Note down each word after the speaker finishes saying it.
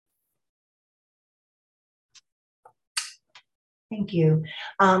Thank you.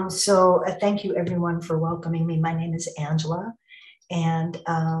 Thank you everyone for welcoming me. My name is Angela. And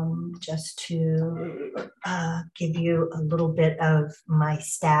just to give you a little bit of my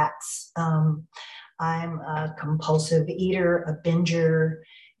stats, I'm a compulsive eater, a binger,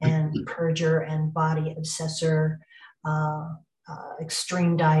 and purger and body obsessor,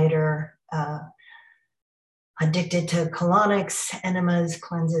 extreme dieter, addicted to colonics, enemas,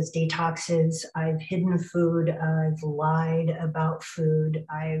 cleanses, detoxes. I've hidden food. I've lied about food.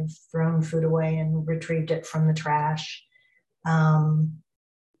 I've thrown food away and retrieved it from the trash. I've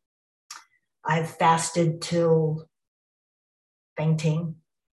fasted till fainting.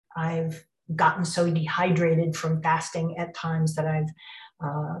 I've gotten so dehydrated from fasting at times that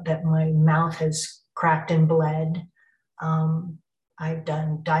that my mouth has cracked and bled. I've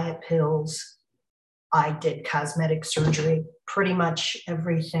done diet pills. I did cosmetic surgery. Pretty much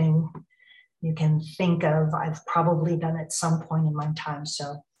everything you can think of, I've probably done at some point in my time.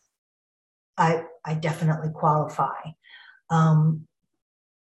 So I definitely qualify.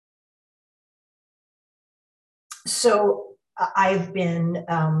 So I've been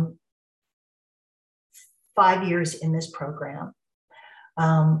 5 years in this program,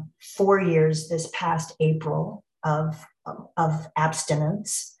 4 years this past April of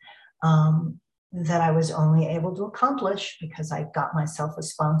abstinence that I was only able to accomplish because I got myself a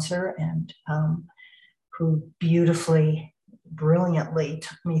sponsor and who beautifully, brilliantly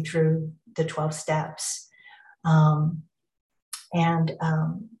took me through the 12 steps.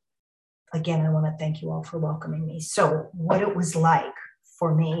 Again, I want to thank you all for welcoming me. So what it was like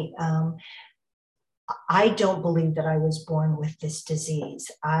for me, I don't believe that I was born with this disease.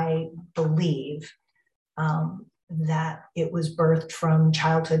 I believe that it was birthed from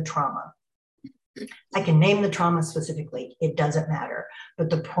childhood trauma. I can name the trauma specifically, it doesn't matter. But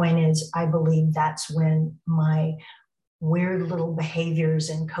the point is, I believe that's when my weird little behaviors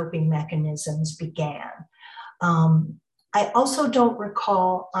and coping mechanisms began. I also don't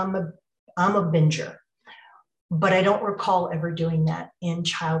recall, I'm a binger, but I don't recall ever doing that in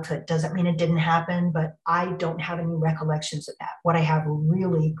childhood. Doesn't mean it didn't happen, but I don't have any recollections of that. What I have a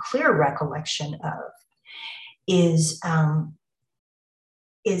really clear recollection of is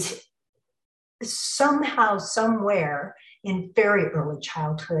somehow, somewhere in very early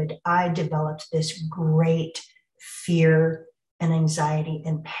childhood, I developed this great fear and anxiety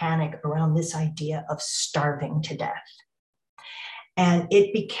and panic around this idea of starving to death. And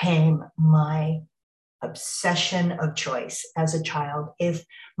it became my obsession of choice as a child. If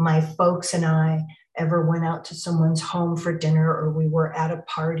my folks and I ever went out to someone's home for dinner, or we were at a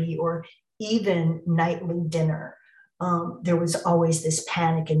party, or even nightly dinner, there was always this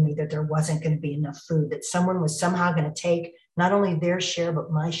panic in me that there wasn't going to be enough food, that someone was somehow going to take not only their share,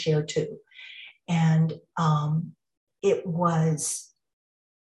 but my share too. And it was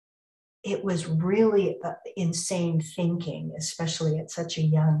really insane thinking, especially at such a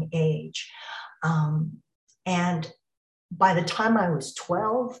young age. And by the time I was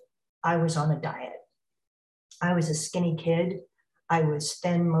 12, I was on a diet. I was a skinny kid. I was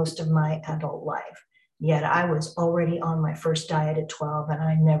thin most of my adult life. Yet I was already on my first diet at 12, and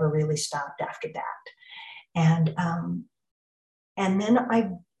I never really stopped after that. And then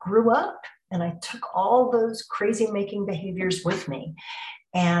I grew up, and I took all those crazy making behaviors with me.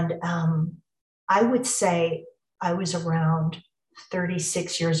 And I would say I was around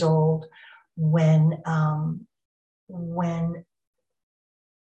 36 years old when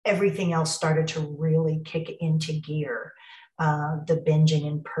everything else started to really kick into gear. The binging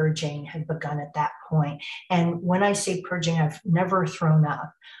and purging had begun at that point. And when I say purging, I've never thrown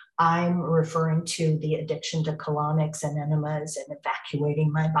up. I'm referring to the addiction to colonics and enemas and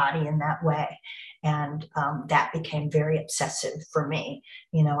evacuating my body in that way. And that became very obsessive for me,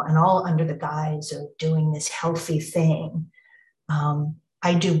 and all under the guise of doing this healthy thing.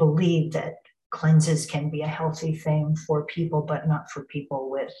 I do believe that cleanses can be a healthy thing for people, but not for people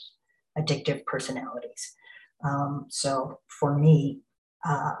with addictive personalities. So for me,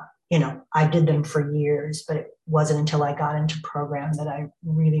 I did them for years, but it wasn't until I got into program that I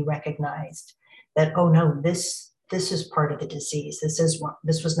really recognized that, oh no, this is part of the disease. This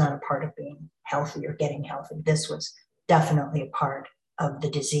was not a part of being healthy or getting healthy. This was definitely a part of the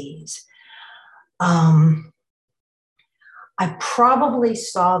disease. I probably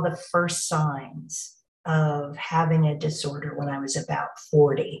saw the first signs of having a disorder when I was about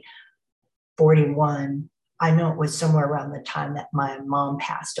 40, 41. I know it was somewhere around the time that my mom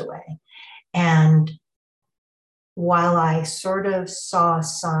passed away. And while I sort of saw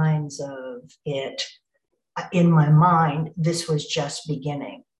signs of it in my mind, this was just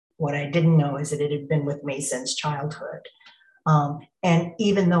beginning. What I didn't know is that it had been with me since childhood. And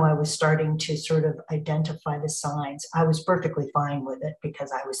even though I was starting to sort of identify the signs, I was perfectly fine with it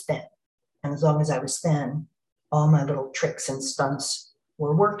because I was thin. And as long as I was thin, all my little tricks and stunts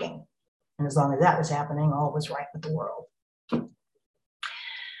were working. And as long as that was happening, all was right with the world.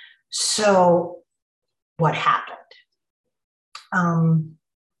 So what happened?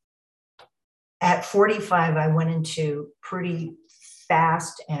 At 45, I went into pretty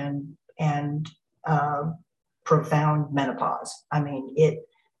fast and profound menopause. I mean, it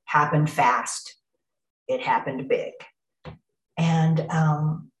happened fast. It happened big. And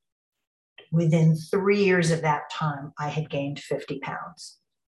within 3 years of that time, I had gained 50 pounds.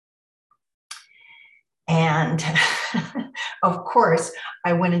 And of course,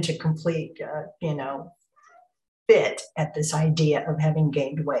 I went into complete, fit at this idea of having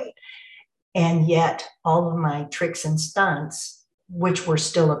gained weight. And yet all of my tricks and stunts, which were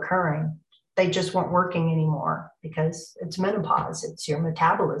still occurring, they just weren't working anymore because it's menopause, it's your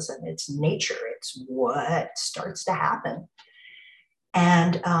metabolism, it's nature, it's what starts to happen.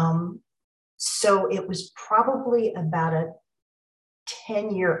 And so it was probably about a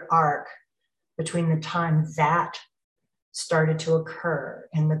 10-year arc between the time that started to occur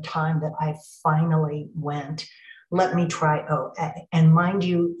and the time that I finally went, let me try OA. And mind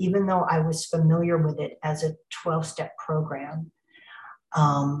you, even though I was familiar with it as a 12-step program,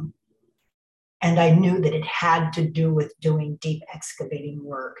 and I knew that it had to do with doing deep excavating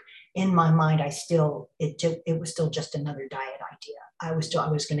work, in my mind, it was still just another diet idea. I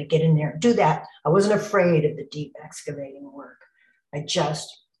was going to get in there and do that. I wasn't afraid of the deep excavating work. I just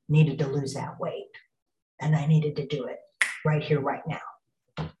needed to lose that weight, and I needed to do it right here, right now.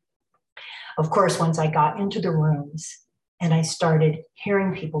 Of course, once I got into the rooms and I started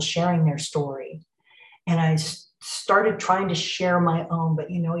hearing people sharing their story, and I started trying to share my own, but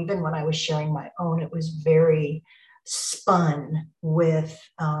even when I was sharing my own, it was very spun with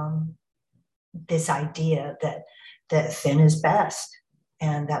this idea that thin is best,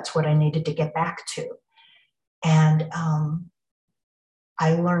 and that's what I needed to get back to. And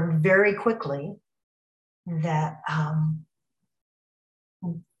I learned very quickly that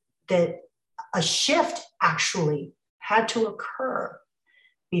that a shift actually had to occur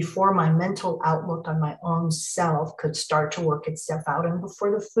before my mental outlook on my own self could start to work itself out, and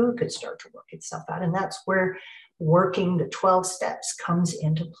before the food could start to work itself out. And that's where working the 12 steps comes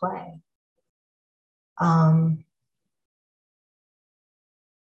into play.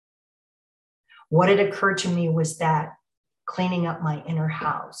 What had occurred to me was that cleaning up my inner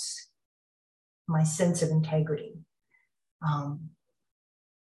house, my sense of integrity,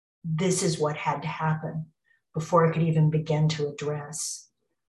 this is what had to happen before I could even begin to address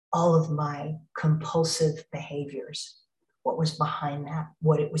all of my compulsive behaviors, what was behind that,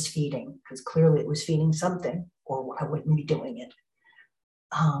 what it was feeding, because clearly it was feeding something, or I wouldn't be doing it.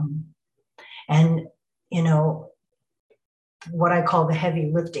 And, what I call the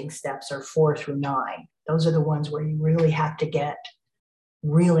heavy lifting steps are 4 through 9. Those are the ones where you really have to get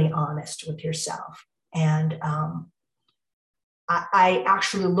really honest with yourself. And I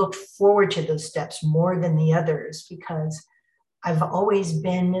actually looked forward to those steps more than the others, because I've always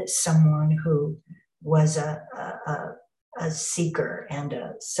been someone who was a seeker and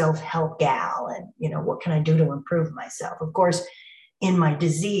a self-help gal, and what can I do to improve myself? Of course, in my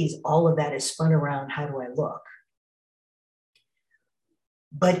disease, all of that is spun around, how do I look?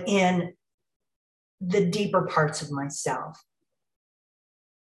 But in the deeper parts of myself,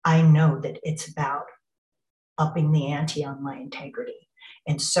 I know that it's about upping the ante on my integrity.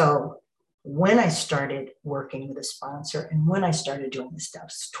 And so when I started working with a sponsor and when I started doing the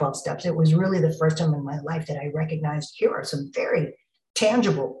steps, 12 steps, it was really the first time in my life that I recognized here are some very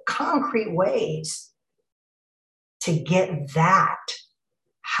tangible, concrete ways to get that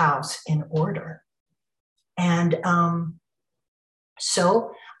house in order. And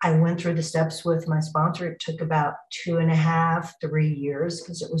so I went through the steps with my sponsor. It took about 2.5, 3 years,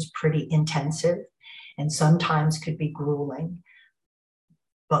 because it was pretty intensive and sometimes could be grueling,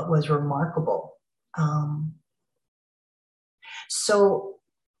 but was remarkable. So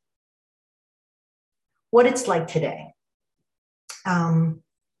what it's like today.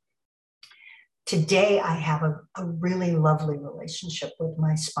 Today, I have a really lovely relationship with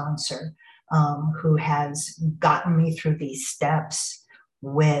my sponsor, who has gotten me through these steps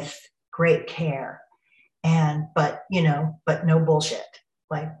with great care, but no bullshit,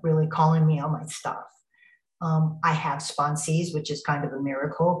 like really calling me on my stuff. I have sponsees, which is kind of a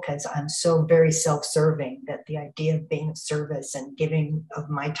miracle, because I'm so very self-serving that the idea of being of service and giving of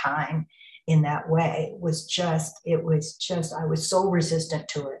my time in that way I was so resistant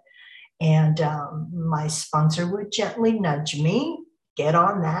to it. And my sponsor would gently nudge me, get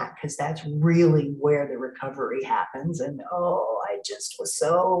on that, because that's really where the recovery happens. And oh, I just was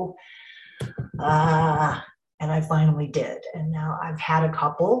so, and I finally did. And now I've had a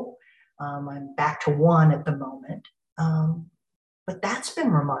couple. I'm back to one at the moment. But that's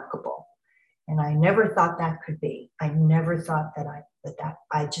been remarkable. And I never thought that could be. I never thought that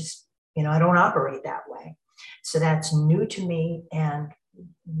I just, I don't operate that way. So that's new to me and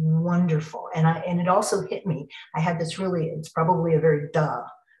wonderful. And it also hit me. I had this really, it's probably a very duh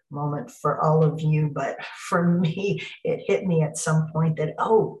moment for all of you, but for me, it hit me at some point that,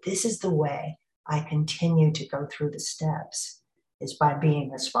 oh, this is the way I continue to go through the steps, is by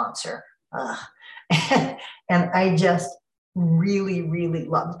being a sponsor. And I just really, really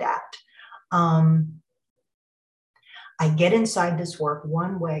love that. I get inside this work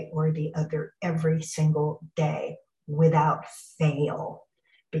one way or the other every single day without fail,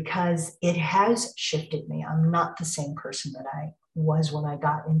 because it has shifted me. I'm not the same person that I was when I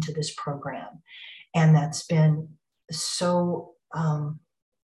got into this program. And that's been so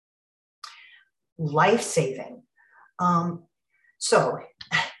life-saving. So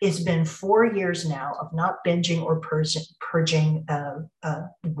it's been 4 years now of not binging or purging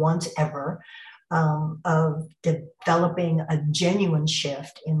once ever, of developing a genuine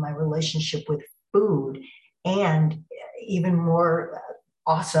shift in my relationship with food. And even more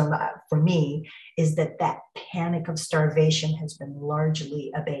awesome for me is that panic of starvation has been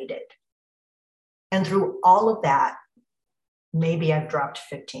largely abated. And through all of that, maybe I've dropped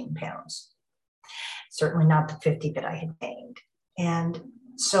 15 pounds. Certainly not the 50 that I had gained. And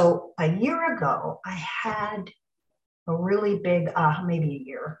so a year ago, I had a really big, maybe a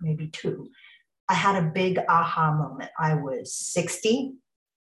year, maybe two, I had a big aha moment. I was 60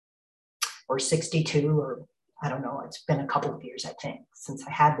 or 62, or I don't know, it's been a couple of years, I think, since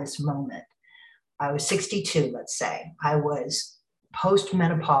I had this moment. I was 62, let's say. I was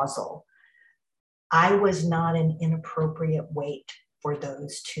postmenopausal. I was not an inappropriate weight for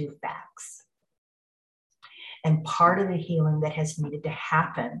those two facts. And part of the healing that has needed to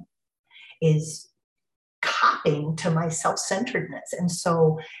happen is copping to my self-centeredness. And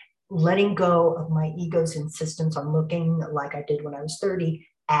so letting go of my ego's insistence on looking like I did when I was 30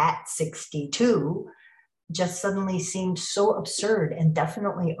 at 62 just suddenly seemed so absurd, and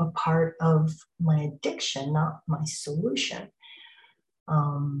definitely a part of my addiction, not my solution.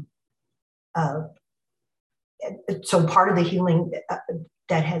 So part of the healing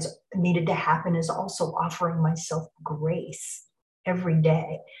that has needed to happen is also offering myself grace every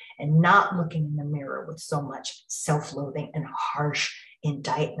day and not looking in the mirror with so much self-loathing and harsh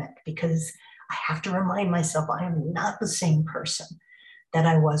indictment, because I have to remind myself I am not the same person that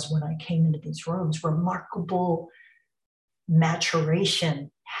I was when I came into these rooms. Remarkable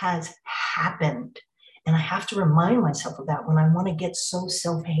maturation has happened. And I have to remind myself of that when I want to get so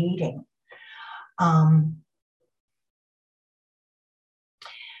self-hating.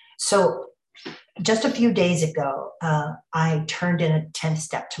 So just a few days ago, I turned in a 10th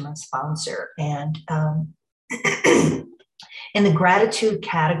step to my sponsor. And in the gratitude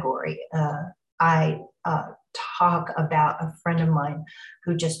category, I talk about a friend of mine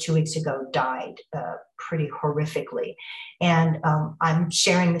who just 2 weeks ago died pretty horrifically. And I'm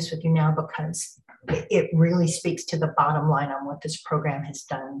sharing this with you now because it really speaks to the bottom line on what this program has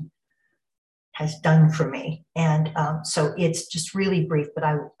done for me. And so it's just really brief, but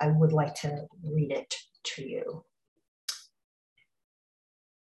I would like to read it to you.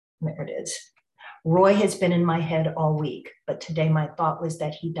 There it is. Roy has been in my head all week, but today my thought was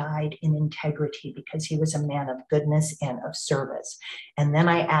that he died in integrity because he was a man of goodness and of service. And then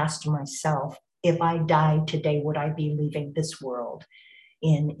I asked myself, if I died today, would I be leaving this world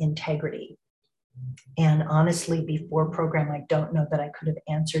in integrity? And honestly, before program, I don't know that I could have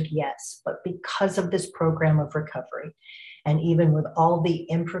answered yes, but because of this program of recovery, and even with all the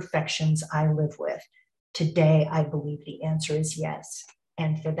imperfections I live with, today I believe the answer is yes.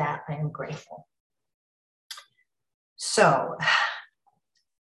 And for that, I am grateful. So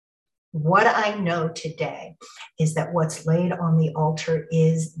what I know today is that what's laid on the altar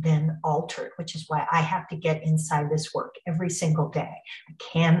is then altered, which is why I have to get inside this work every single day. I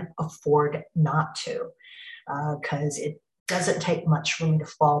can't afford not to, because it doesn't take much for me to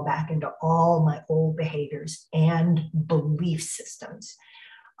fall back into all my old behaviors and belief systems.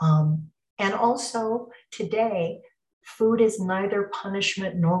 And also today, food is neither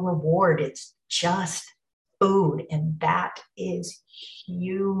punishment nor reward. It's just food, and that is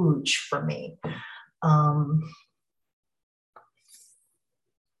huge for me.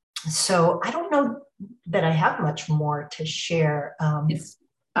 So I don't know that I have much more to share.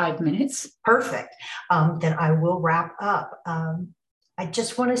 5 minutes. Perfect. Then I will wrap up. I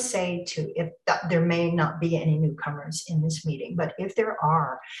just want to say too, if there may not be any newcomers in this meeting, but if there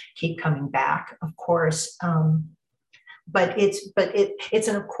are, keep coming back, of course. It's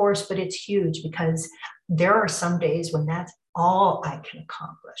an of course, but it's huge because there are some days when that's all I can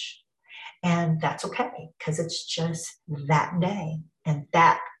accomplish. And that's okay because it's just that day and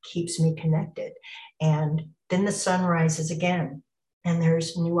that keeps me connected. And then the sun rises again and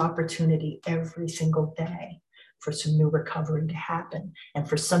there's new opportunity every single day for some new recovery to happen and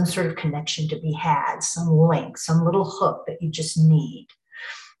for some sort of connection to be had, some link, some little hook that you just need.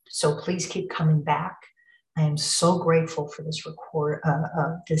 So please keep coming back. I am so grateful for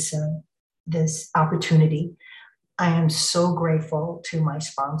this opportunity. I am so grateful to my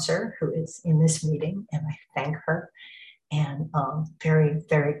sponsor who is in this meeting, and I thank her, and very,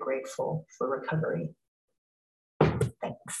 very grateful for recovery. Thanks.